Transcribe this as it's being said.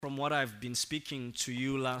from what I've been speaking to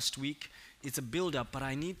you last week, it's a build-up, but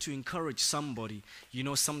I need to encourage somebody. You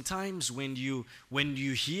know, sometimes when you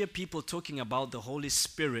hear people talking about the Holy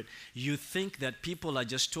Spirit, you think that people are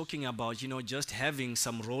just talking about, just having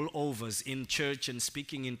some rollovers in church and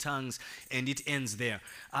speaking in tongues, and it ends there.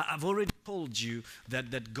 I've already told you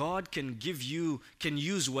that God can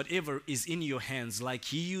use whatever is in your hands, like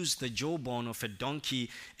He used the jawbone of a donkey,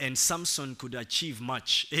 and Samson could achieve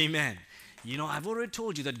much. Amen. I've already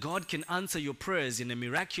told you that God can answer your prayers in a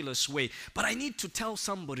miraculous way. But I need to tell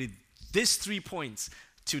somebody these 3 points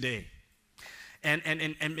today. And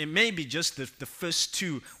maybe just the first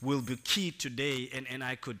two will be key today. And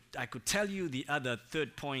I could tell you the other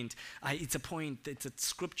third point. It's a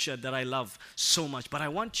scripture that I love so much. But I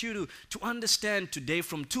want you to understand today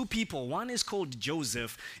from two people. One is called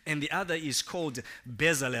Joseph and the other is called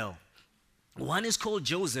Bezalel. One is called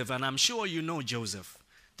Joseph, and I'm sure you know Joseph.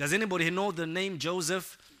 Does anybody know the name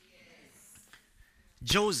Joseph? Yes.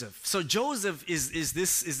 Joseph. So Joseph is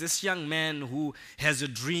this young man who has a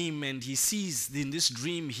dream, and he sees in this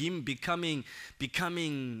dream him becoming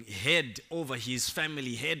head over his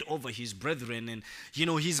family, head over his brethren, and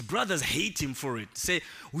his brothers hate him for it. Say,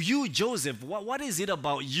 you Joseph, what is it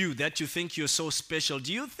about you that you think you're so special?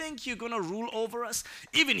 Do you think you're gonna rule over us?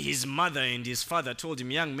 Even his mother and his father told him,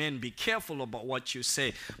 young man, be careful about what you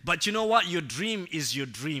say. But you know what? Your dream is your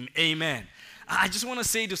dream. Amen. I just want to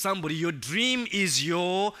say to somebody, your dream is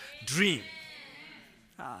your dream.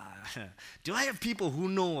 Do I have people who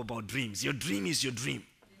know about dreams? Your dream is your dream.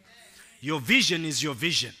 Your vision is your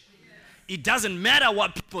vision. It doesn't matter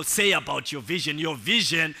what people say about your vision. Your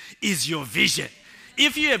vision is your vision.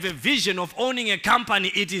 If you have a vision of owning a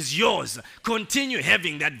company, it is yours. Continue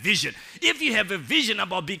having that vision. If you have a vision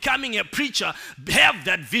about becoming a preacher, have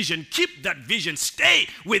that vision. Keep that vision. Stay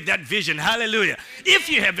with that vision. Hallelujah. If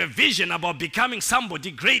you have a vision about becoming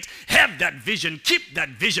somebody great, have that vision. Keep that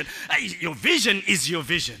vision. Your vision is your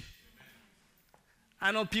vision.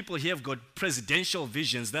 I know people here have got presidential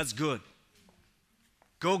visions. That's good.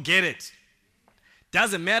 Go get it.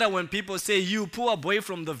 Doesn't matter when people say, you poor boy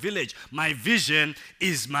from the village. My vision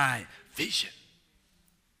is my vision.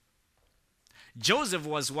 Joseph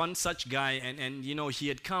was one such guy, and he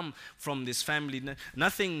had come from this family.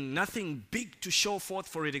 Nothing big to show forth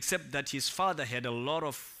for it, except that his father had a lot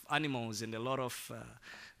of animals and a lot of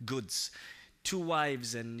goods. 2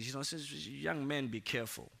 wives, and says, young man, be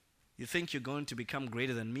careful. You think you're going to become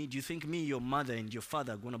greater than me? Do you think me, your mother, and your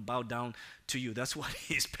father are going to bow down to you? That's what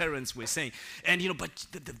his parents were saying. And, but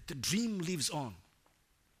the dream lives on.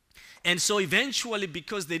 And so eventually,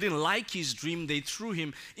 because they didn't like his dream, they threw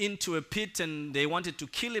him into a pit and they wanted to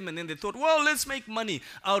kill him. And then they thought, well, let's make money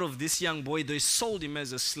out of this young boy. They sold him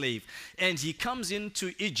as a slave. And he comes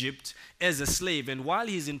into Egypt as a slave. And while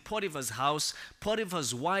he's in Potiphar's house,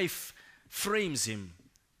 Potiphar's wife frames him.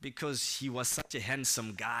 Because he was such a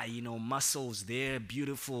handsome guy, muscles there,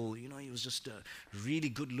 beautiful, he was just a really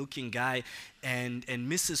good-looking guy. And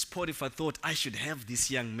Mrs. Potiphar thought, I should have this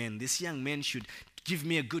young man. This young man should give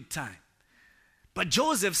me a good time. But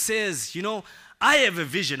Joseph says, I have a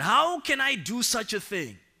vision. How can I do such a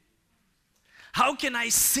thing? How can I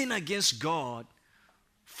sin against God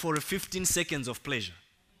for 15 seconds of pleasure?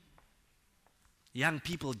 Young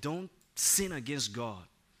people, don't sin against God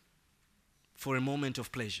for a moment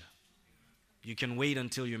of pleasure. You can wait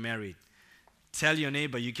until you're married. Tell your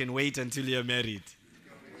neighbor you can wait until you're married.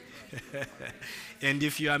 And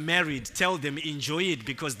if you are married, tell them enjoy it,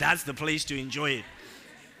 because that's the place to enjoy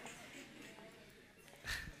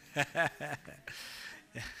it.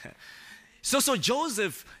 So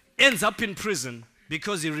Joseph ends up in prison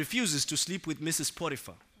because he refuses to sleep with Mrs.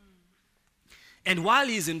 Potiphar. And while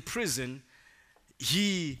he's in prison,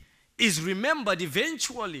 he is remembered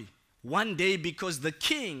eventually one day because the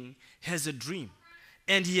king has a dream.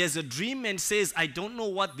 And he has a dream and says, I don't know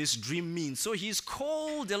what this dream means. So he's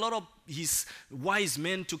called a lot of his wise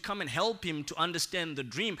men to come and help him to understand the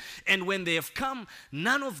dream. And when they have come,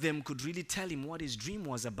 none of them could really tell him what his dream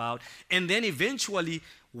was about. And then eventually,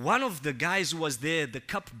 one of the guys who was there, the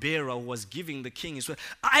cupbearer, was giving the king his word.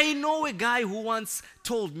 I know a guy who once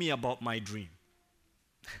told me about my dream.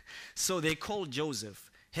 So they called Joseph.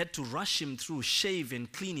 Had to rush him through, shave and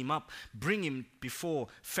clean him up, bring him before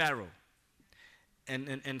Pharaoh.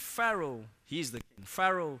 And Pharaoh, he's the king.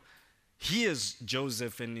 Pharaoh hears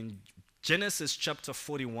Joseph, and in Genesis chapter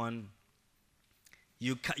 41,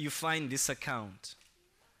 you find this account.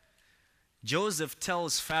 Joseph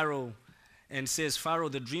tells Pharaoh and says, Pharaoh,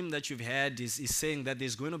 the dream that you've had is saying that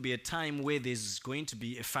there's going to be a time where there's going to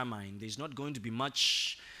be a famine. There's not going to be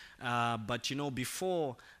much, but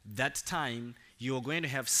before that time, you're going to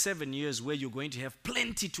have 7 years where you're going to have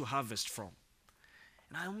plenty to harvest from.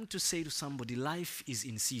 And I want to say to somebody, life is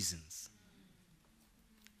in seasons.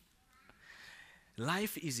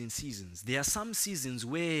 Life is in seasons. There are some seasons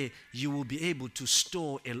where you will be able to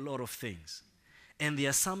store a lot of things. And there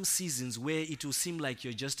are some seasons where it will seem like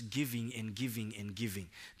you're just giving and giving and giving.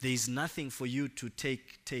 There is nothing for you to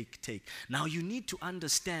take. Now you need to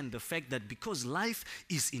understand the fact that because life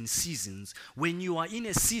is in seasons, when you are in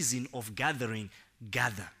a season of gathering,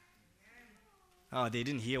 gather. Oh, they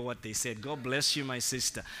didn't hear what they said. God bless you, my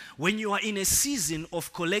sister. When you are in a season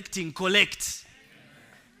of collecting, collect.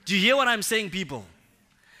 Do you hear what I'm saying, people?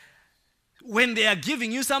 When they are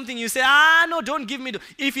giving you something, you say, no, don't give me.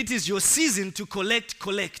 If it is your season to collect,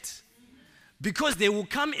 collect. Because there will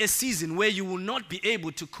come a season where you will not be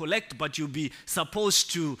able to collect, but you'll be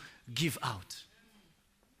supposed to give out.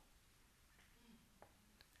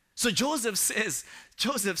 So Joseph says,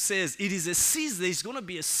 it is a season, there's going to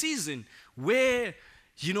be a season where,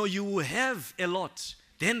 you will have a lot.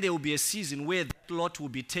 Then there will be a season where that lot will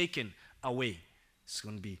be taken away. It's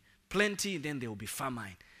going to be plenty, then there will be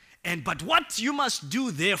famine. But what you must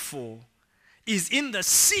do, therefore, is in the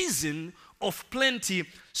season of plenty,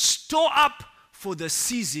 store up for the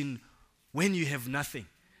season when you have nothing.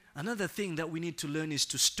 Another thing that we need to learn is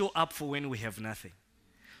to store up for when we have nothing.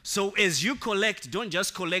 So as you collect, don't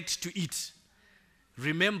just collect to eat.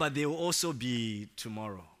 Remember, there will also be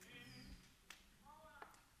tomorrow.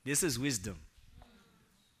 This is wisdom.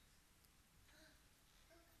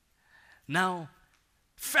 Now,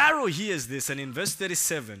 Pharaoh hears this, and in verse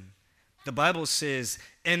 37, the Bible says,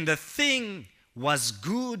 and the thing was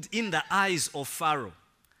good in the eyes of Pharaoh.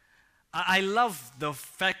 I love the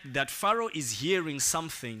fact that Pharaoh is hearing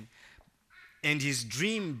something and his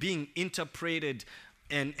dream being interpreted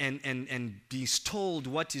and being told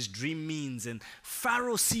what his dream means, and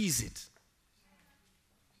Pharaoh sees it.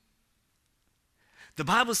 The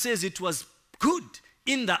Bible says it was good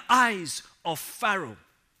in the eyes of Pharaoh.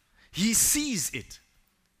 He sees it.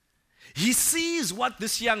 He sees what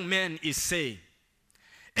this young man is saying.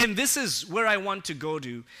 And this is where I want to go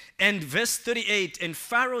to. And verse 38, and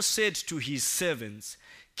Pharaoh said to his servants,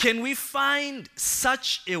 can we find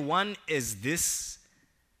such a one as this?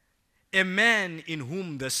 A man in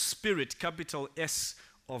whom the Spirit, capital S,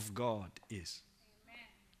 of God is. Amen.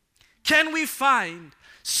 Can we find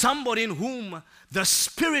somebody in whom the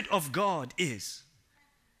Spirit of God is?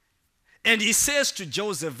 And he says to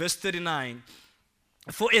Joseph, verse 39,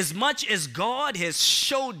 for as much as God has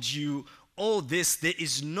showed you all this, there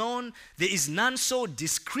is none so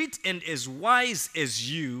discreet and as wise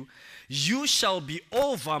as you. You shall be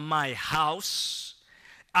over my house.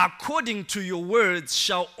 According to your words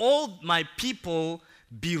shall all my people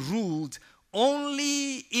be ruled.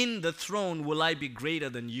 Only in the throne will I be greater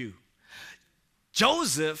than you.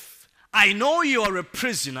 Joseph, I know you are a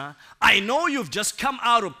prisoner. I know you've just come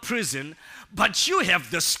out of prison, but you have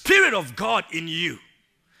the Spirit of God in you.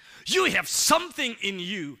 You have something in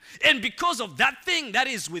you. And because of that thing that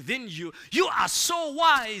is within you, you are so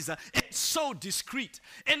wise and so discreet.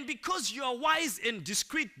 And because you are wise and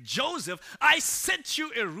discreet, Joseph, I set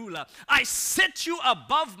you a ruler. I set you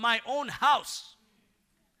above my own house.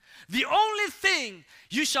 The only thing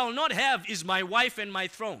you shall not have is my wife and my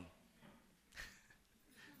throne.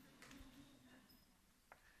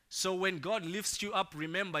 So when God lifts you up,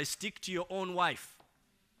 remember, stick to your own wife.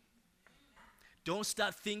 Don't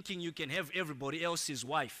start thinking you can have everybody else's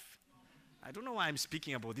wife. I don't know why I'm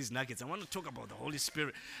speaking about these nuggets. I want to talk about the Holy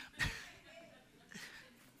Spirit.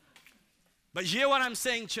 But hear what I'm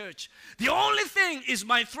saying, church. The only thing is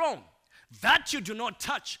my throne. That you do not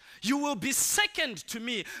touch. You will be second to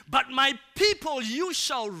me, but my people you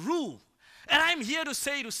shall rule. And I'm here to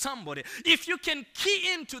say to somebody, if you can key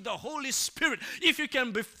into the Holy Spirit, if you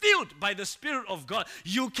can be filled by the Spirit of God,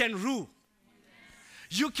 you can rule.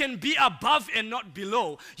 You can be above and not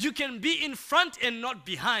below. You can be in front and not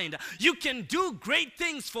behind. You can do great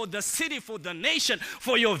things for the city, for the nation,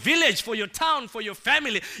 for your village, for your town, for your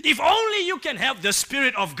family. If only you can have the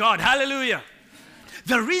Spirit of God. Hallelujah.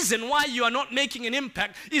 The reason why you are not making an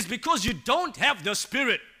impact is because you don't have the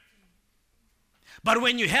Spirit. But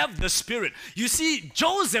when you have the Spirit, you see,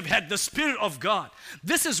 Joseph had the Spirit of God.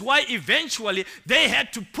 This is why eventually they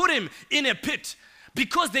had to put him in a pit.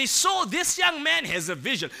 Because they saw this young man has a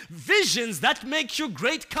vision. Visions that make you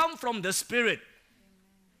great come from the Spirit.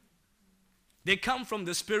 They come from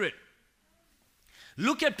the Spirit.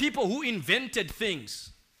 Look at people who invented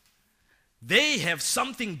things. They have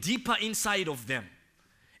something deeper inside of them.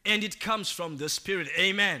 And it comes from the Spirit.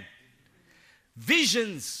 Amen.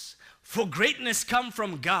 Visions for greatness come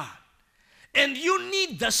from God. And you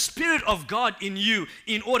need the Spirit of God in you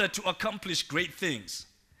in order to accomplish great things.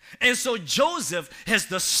 And so Joseph has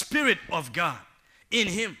the Spirit of God in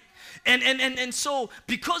him. And so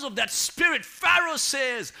because of that Spirit, Pharaoh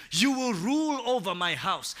says, you will rule over my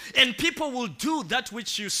house. And people will do that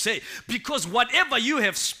which you say. Because whatever you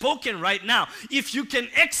have spoken right now, if you can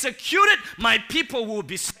execute it, my people will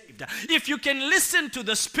be saved. If you can listen to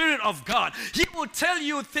the Spirit of God, He will tell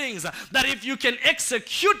you things that if you can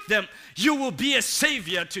execute them, you will be a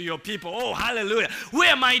savior to your people. Oh, hallelujah. Who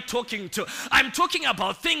am I talking to? I'm talking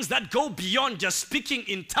about things that go beyond just speaking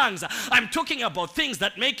in tongues. I'm talking about things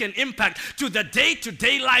that make an impact to the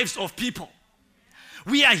day-to-day lives of people.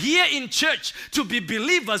 We are here in church to be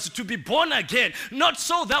believers, to be born again, not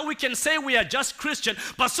so that we can say we are just Christian,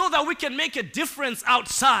 but so that we can make a difference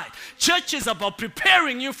outside. Church is about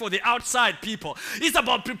preparing you for the outside people. It's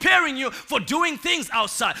about preparing you for doing things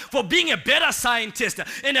outside, for being a better scientist,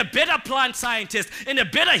 and a better plant scientist, and a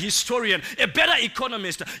better historian, a better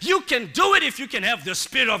economist. You can do it if you can have the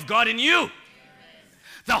Spirit of God in you.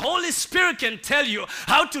 The Holy Spirit can tell you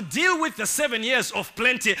how to deal with the 7 years of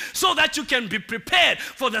plenty so that you can be prepared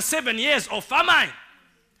for the 7 years of famine.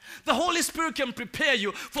 The Holy Spirit can prepare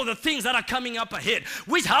you for the things that are coming up ahead.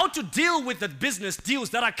 How to deal with the business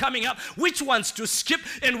deals that are coming up, which ones to skip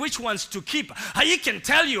and which ones to keep. He can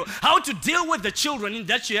tell you how to deal with the children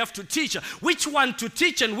that you have to teach, which one to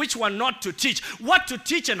teach and which one not to teach, what to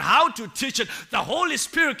teach and how to teach it. The Holy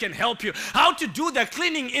Spirit can help you how to do the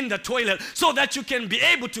cleaning in the toilet so that you can be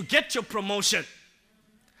able to get your promotion.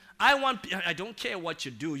 I don't care what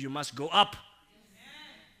you do, you must go up.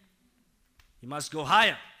 You must go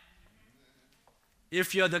higher.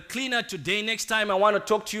 If you're the cleaner today, next time I want to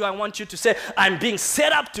talk to you, I want you to say, I'm being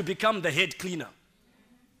set up to become the head cleaner.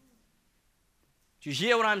 Do you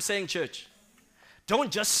hear what I'm saying, church? Don't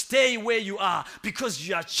just stay where you are because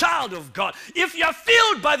you're a child of God. If you're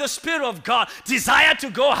filled by the Spirit of God, desire to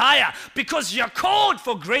go higher because you're called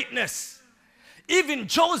for greatness. Even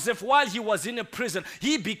Joseph, while he was in a prison,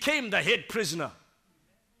 he became the head prisoner.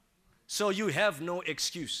 So you have no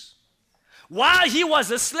excuse. While he was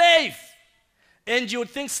a slave, and you would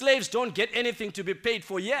think slaves don't get anything to be paid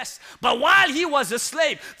for. Yes. But while he was a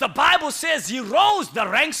slave, the Bible says he rose the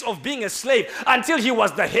ranks of being a slave until he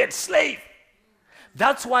was the head slave.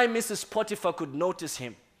 That's why Mrs. Potiphar could notice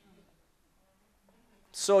him.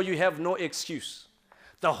 So you have no excuse.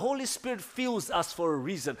 The Holy Spirit fills us for a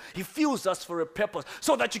reason. He fills us for a purpose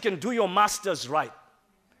so that you can do your masters right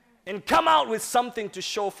and come out with something to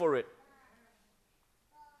show for it.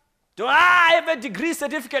 I have a degree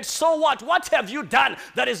certificate, so what? What have you done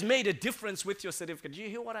that has made a difference with your certificate? Do you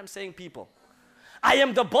hear what I'm saying, people? I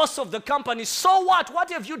am the boss of the company, so what? What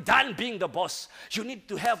have you done being the boss? You need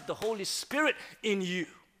to have the Holy Spirit in you.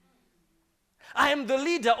 I am the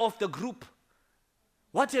leader of the group.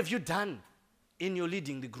 What have you done in your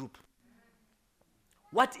leading the group?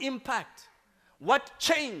 What impact, what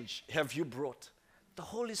change have you brought? The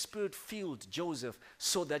Holy Spirit filled Joseph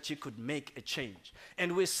so that he could make a change.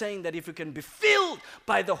 And we're saying that if you can be filled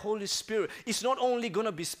by the Holy Spirit, it's not only going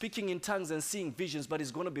to be speaking in tongues and seeing visions, but it's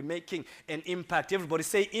going to be making an impact. Everybody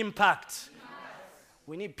say impact. Yes.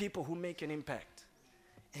 We need people who make an impact.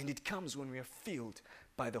 And it comes when we are filled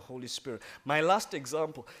by the Holy Spirit. My last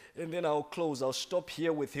example, and then I'll close. I'll stop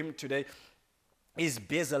here with him today, is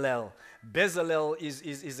Bezalel. Bezalel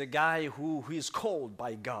is a guy who is called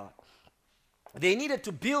by God. They needed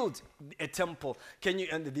to build a temple.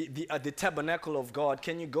 The tabernacle of God.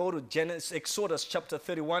 Can you go to Exodus chapter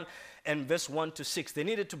 31 and verse 1 to 6? They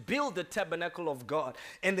needed to build the tabernacle of God.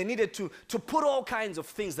 And they needed to put all kinds of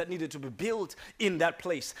things that needed to be built in that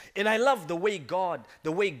place. And I love the way God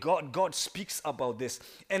speaks about this.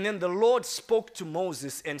 And then the Lord spoke to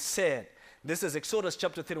Moses and said, this is Exodus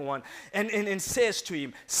chapter 31, and says to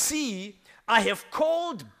him, see, I have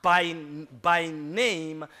called by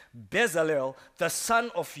name Bezalel, the son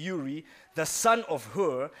of Uri, the son of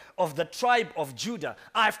Hur, of the tribe of Judah.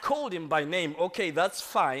 I've called him by name. Okay, that's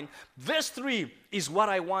fine. Verse 3 is what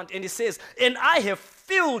I want. And it says, and I have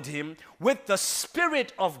filled him with the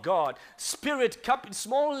Spirit of God. Spirit,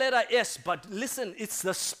 small letter S, but listen, it's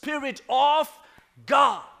the Spirit of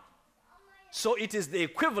God. So it is the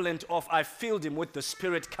equivalent of I filled him with the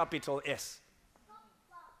Spirit, capital S.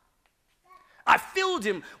 I filled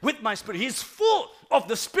him with my Spirit. He's full of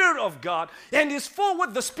the Spirit of God, and he's full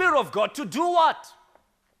with the Spirit of God to do what?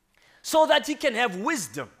 So that he can have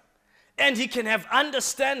wisdom, and he can have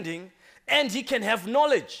understanding, and he can have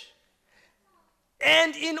knowledge.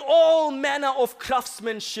 And in all manner of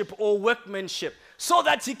craftsmanship or workmanship, so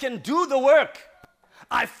that he can do the work.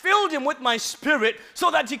 I filled him with my Spirit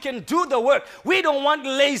so that he can do the work. We don't want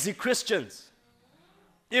lazy Christians.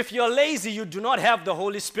 If you're lazy, you do not have the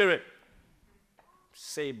Holy Spirit.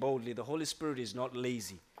 Say boldly, the Holy Spirit is not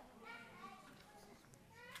lazy.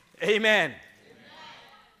 Amen.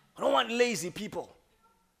 I don't want lazy people.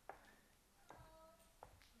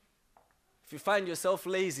 If you find yourself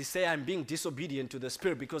lazy, say, I'm being disobedient to the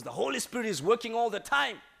Spirit, because the Holy Spirit is working all the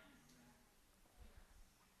time.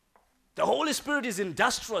 The Holy Spirit is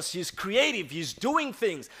industrious, He's creative, He's doing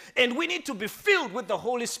things. And we need to be filled with the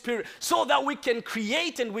Holy Spirit so that we can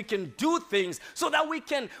create and we can do things, so that we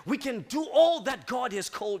can do all that God has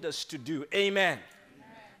called us to do. Amen.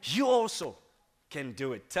 You also can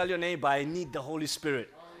do it. Tell your neighbor, I need the Holy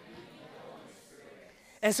Spirit.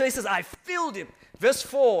 And so he says, I filled him. Verse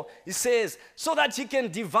 4, he says, so that he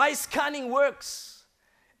can devise cunning works,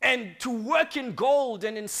 and to work in gold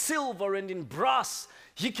and in silver and in brass.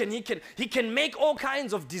 He can make all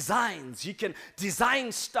kinds of designs. He can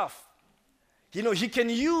design stuff. You know, he can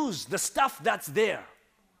use the stuff that's there.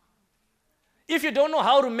 If you don't know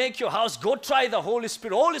how to make your house, go try the Holy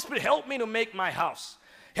Spirit. Holy Spirit, help me to make my house.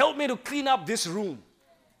 Help me to clean up this room.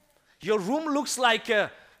 Your room looks like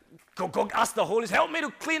go ask the Holy Spirit, help me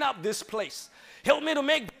to clean up this place. Help me to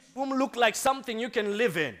make this room look like something you can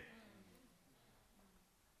live in.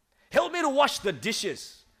 Help me to wash the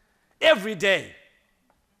dishes every day.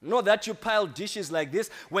 Not that you pile dishes like this.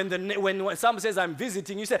 When someone says, I'm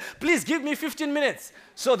visiting, you say, please give me 15 minutes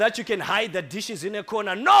so that you can hide the dishes in a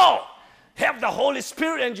corner. No! Have the Holy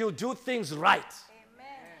Spirit and you'll do things right.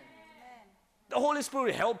 The Holy Spirit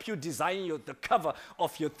will help you design the cover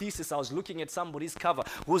of your thesis. I was looking at somebody's cover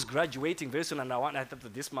who's graduating very soon, and I thought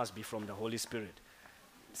that this must be from the Holy Spirit.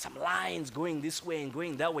 Some lines going this way and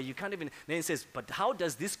going that way. You can't even... Then it says, but how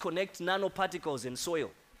does this connect nanoparticles in soil?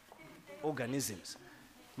 Organisms.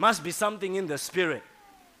 Must be something in the Spirit.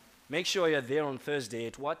 Make sure you're there on Thursday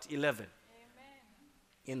at what? 11. Amen.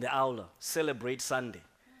 In the aula. Celebrate Sunday.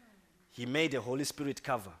 He made a Holy Spirit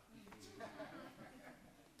cover.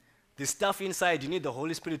 The stuff inside, you need the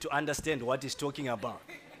Holy Spirit to understand what he's talking about.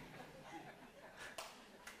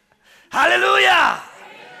 Hallelujah!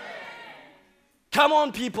 Come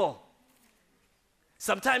on, people.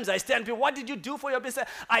 Sometimes I stand people, what did you do for your business?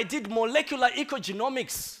 I did molecular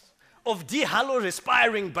ecogenomics of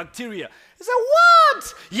dehalorespiring bacteria. I said,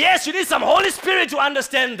 what? Yes, you need some Holy Spirit to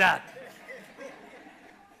understand that.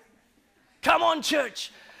 Come on,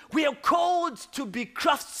 church. We are called to be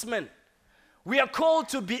craftsmen. We are called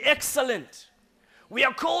to be excellent. We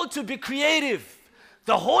are called to be creative.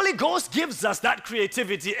 The Holy Ghost gives us that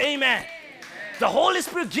creativity. Amen. The Holy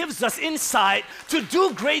Spirit gives us insight to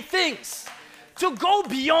do great things, to go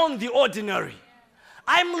beyond the ordinary.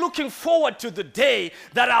 I'm looking forward to the day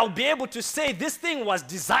that I'll be able to say, this thing was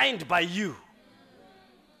designed by you.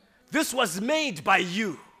 This was made by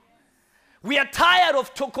you. We are tired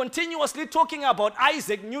of continuously talking about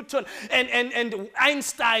Isaac Newton and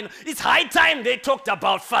Einstein. It's high time they talked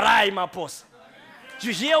about Farai Mapos. Do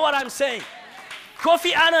you hear what I'm saying?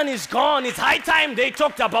 Kofi Annan is gone. It's high time they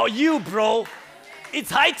talked about you, bro. It's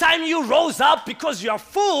high time you rose up because you are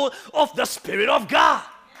full of the Spirit of God.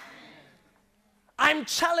 I'm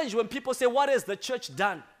challenged when people say, what has the church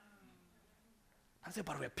done? I say,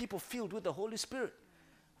 but we're people filled with the Holy Spirit.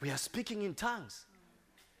 We are speaking in tongues.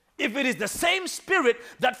 If it is the same Spirit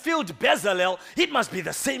that filled Bezalel, it must be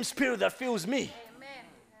the same Spirit that fills me. Amen.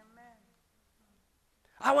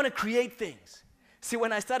 I want to create things. See,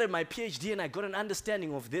 when I started my PhD and I got an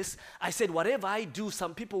understanding of this, I said, whatever I do,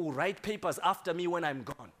 some people will write papers after me when I'm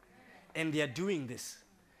gone. And they are doing this.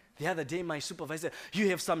 The other day, my supervisor said, you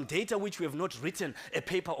have some data which we have not written a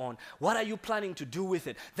paper on. What are you planning to do with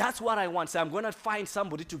it? That's what I want. So I'm going to find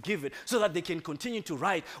somebody to give it so that they can continue to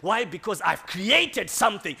write. Why? Because I've created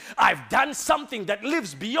something. I've done something that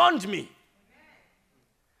lives beyond me.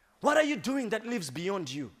 What are you doing that lives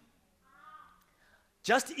beyond you?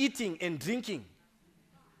 Just eating and drinking?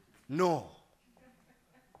 No.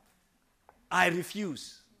 I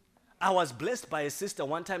refuse. I was blessed by a sister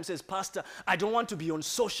one time says, Pastor, I don't want to be on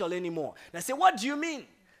social anymore. And I say, what do you mean?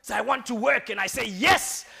 So I want to work. And I say,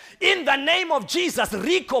 yes, in the name of Jesus,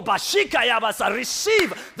 Riko Bashika Yabasa,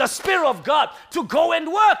 receive the Spirit of God to go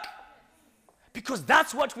and work. Because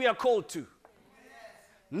that's what we are called to.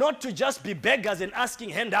 Not to just be beggars and asking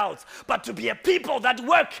handouts, but to be a people that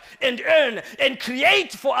work and earn and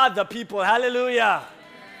create for other people. Hallelujah.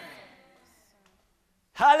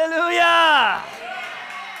 Hallelujah.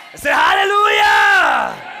 Say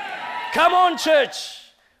hallelujah. Come on, church.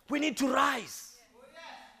 We need to rise.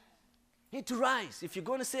 Need to rise. If you're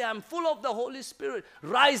going to say, I'm full of the Holy Spirit,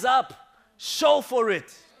 rise up. Show for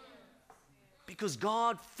it. Because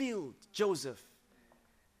God filled Joseph.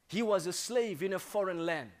 He was a slave in a foreign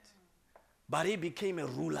land, but he became a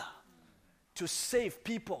ruler to save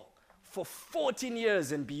people for 14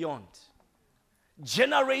 years and beyond.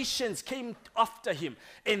 Generations came after him,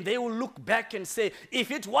 and they will look back and say,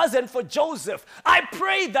 if it wasn't for Joseph, I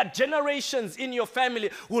pray that generations in your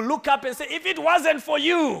family will look up and say, if it wasn't for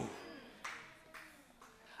you,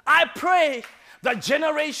 I pray that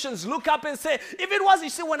generations look up and say, if it was, you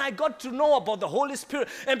see, when I got to know about the Holy Spirit,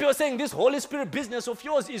 and people saying, this Holy Spirit business of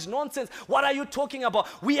yours is nonsense. What are you talking about?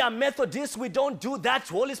 We are Methodists. We don't do that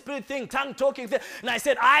Holy Spirit thing, tongue talking thing. And I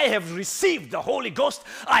said, I have received the Holy Ghost.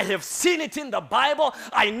 I have seen it in the Bible.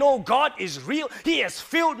 I know God is real. He has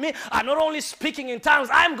filled me. I'm not only speaking in tongues.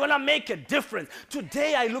 I'm going to make a difference.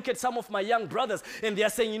 Today, I look at some of my young brothers, and they're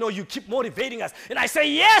saying, you keep motivating us. And I say,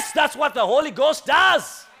 yes, that's what the Holy Ghost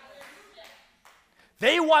does.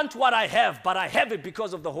 They want what I have, but I have it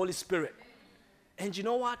because of the Holy Spirit. And you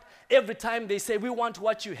know what? Every time they say, we want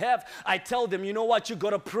what you have, I tell them, you know what? You got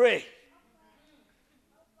to pray.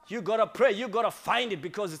 You got to pray. You got to find it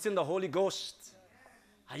because it's in the Holy Ghost.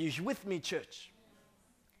 Are you with me, church?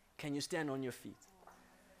 Can you stand on your feet?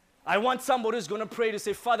 I want somebody who's going to pray to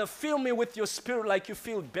say, Father, fill me with your Spirit like you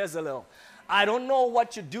filled Bezalel. I don't know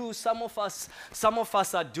what you do. Some of us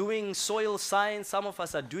are doing soil science. Some of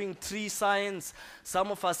us are doing tree science.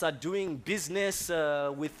 Some of us are doing business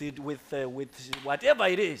with whatever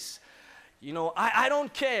it is. I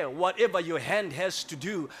don't care whatever your hand has to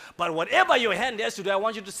do, but whatever your hand has to do, I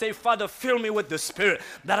want you to say, Father, fill me with the Spirit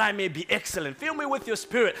that I may be excellent. Fill me with your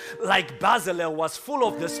Spirit like Bezalel was full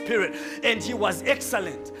of the Spirit and he was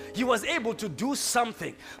excellent. He was able to do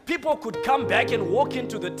something. People could come back and walk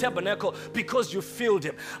into the tabernacle because you filled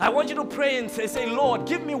him. I want you to pray and say, Lord,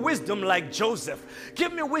 give me wisdom like Joseph.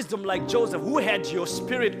 Give me wisdom like Joseph, who had your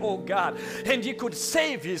Spirit, oh God, and he could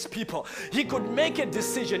save his people. He could make a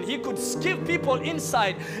decision. He could give people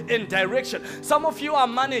insight and direction. Some of you are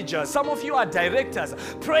managers. Some of you are directors.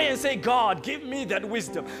 Pray and say, God, give me that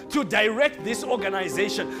wisdom to direct this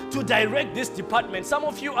organization, to direct this department. Some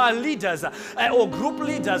of you are leaders or group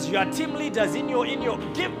leaders. You are team leaders in your.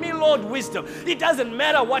 Give me, Lord, wisdom. It doesn't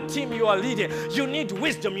matter what team you are leading. You need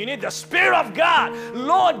wisdom. You need the Spirit of God.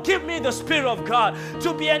 Lord, give me the Spirit of God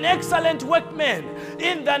to be an excellent workman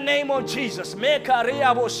in the name of Jesus.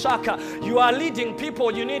 You are leading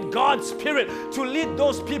people. You need God's Spirit to lead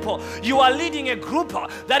those people. You are leading a group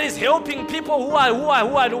that is helping people who are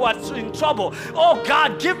in trouble. Oh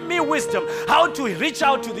God, give me wisdom how to reach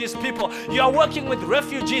out to these people. You are working with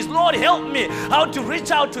refugees. Lord, help me how to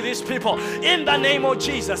reach out to these people in the name of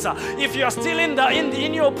Jesus. If you are still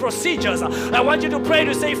in your procedures, I want you to pray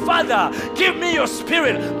to say, Father, give me your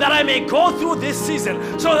Spirit that I may go through this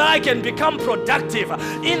season so that I can become productive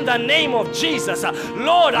in the name of Jesus.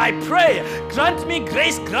 Lord, I pray, grant me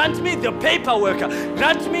grace, grant me the paperwork,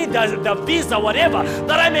 grant me the visa, whatever,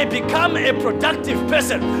 that I may become a productive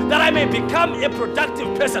person, that I may become a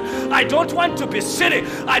productive person. I don't want to be sitting.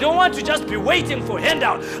 I don't want to just be waiting for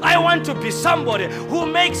handout. I want to be somebody who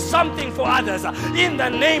makes something for others in the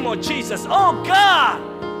name of Jesus. Oh God.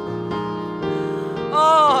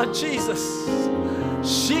 Oh Jesus.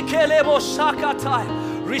 Shikelebo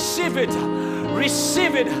shakatai. Receive it.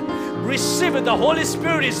 Receive it. Receive it. The Holy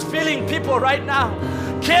Spirit is filling people right now.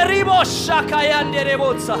 Keribo shakayande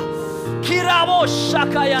rebotsa. Kirabo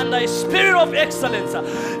shakayanda. A spirit of excellence.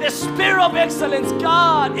 A spirit of excellence,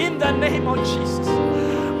 God, in the name of Jesus.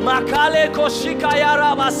 Makale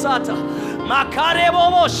koshikayara basata.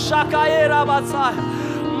 Makarebo shakayera basaya.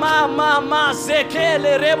 Ma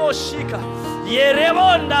zekele rebo shika.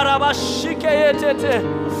 Yerebonda rabashike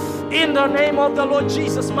yetete. In the name of the Lord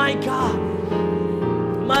Jesus, my God.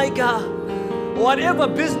 My God, whatever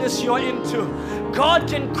business you're into, God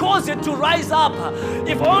can cause it to rise up.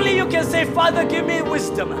 If only you can say, Father, give me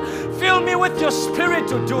wisdom. Fill me with your Spirit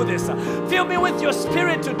to do this. Fill me with your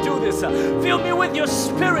Spirit to do this. Fill me with your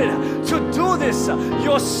Spirit to do this.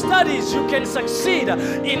 Your studies, you can succeed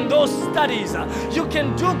in those studies. You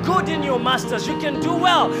can do good in your masters. You can do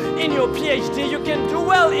well in your PhD. You can do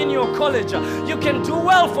well in your college. You can do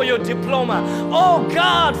well for your diploma. Oh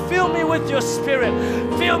God, fill me with your Spirit.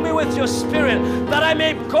 Fill me with your Spirit that I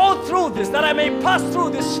may go through this, that I may pass through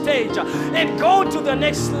this stage and go to the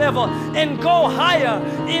next level and go higher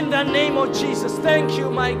in the name of Jesus. Thank you,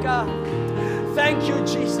 my God. Thank you,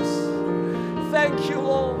 Jesus. Thank you,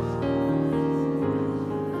 Lord.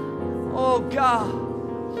 Oh God.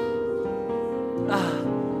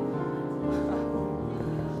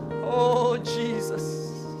 Oh Jesus.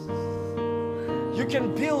 You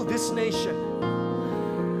can build this nation.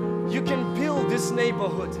 You can build this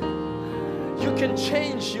neighborhood. You can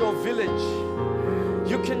change your village.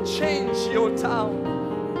 You can change your town.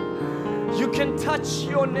 You can touch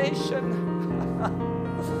your nation.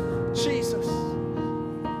 Jesus,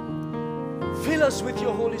 fill us with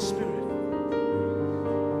your Holy Spirit.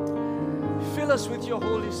 Fill us with your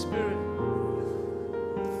Holy Spirit.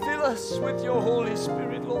 Fill us with your Holy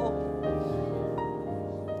Spirit, Lord.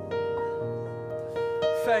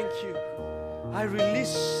 Thank you. I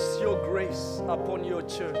release your grace upon your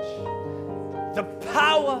church. The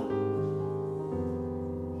power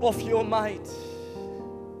of your might.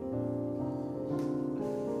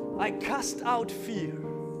 I cast out fear.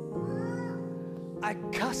 I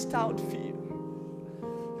cast out fear.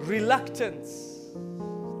 Reluctance.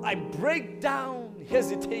 I break down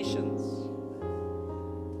hesitations.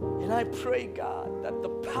 And I pray, God, that the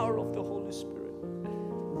power of the Holy Spirit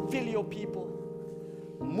fill your people.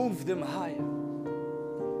 Move them higher.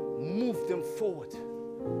 Move them forward.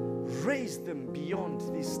 Raise them beyond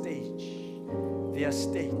this stage, their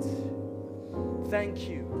state. Thank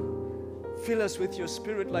you. Fill us with your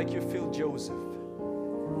Spirit like you filled Joseph.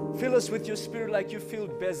 Fill us with your Spirit like you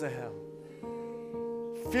filled Bezalel.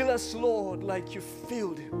 Fill us, Lord, like you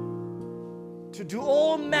filled him to do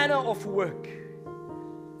all manner of work.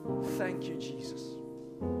 Thank you, Jesus.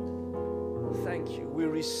 Thank you. We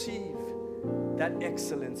receive that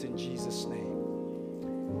excellence in Jesus'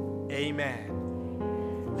 name.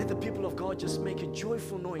 Amen. Let the people of God just make a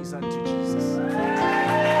joyful noise unto Jesus.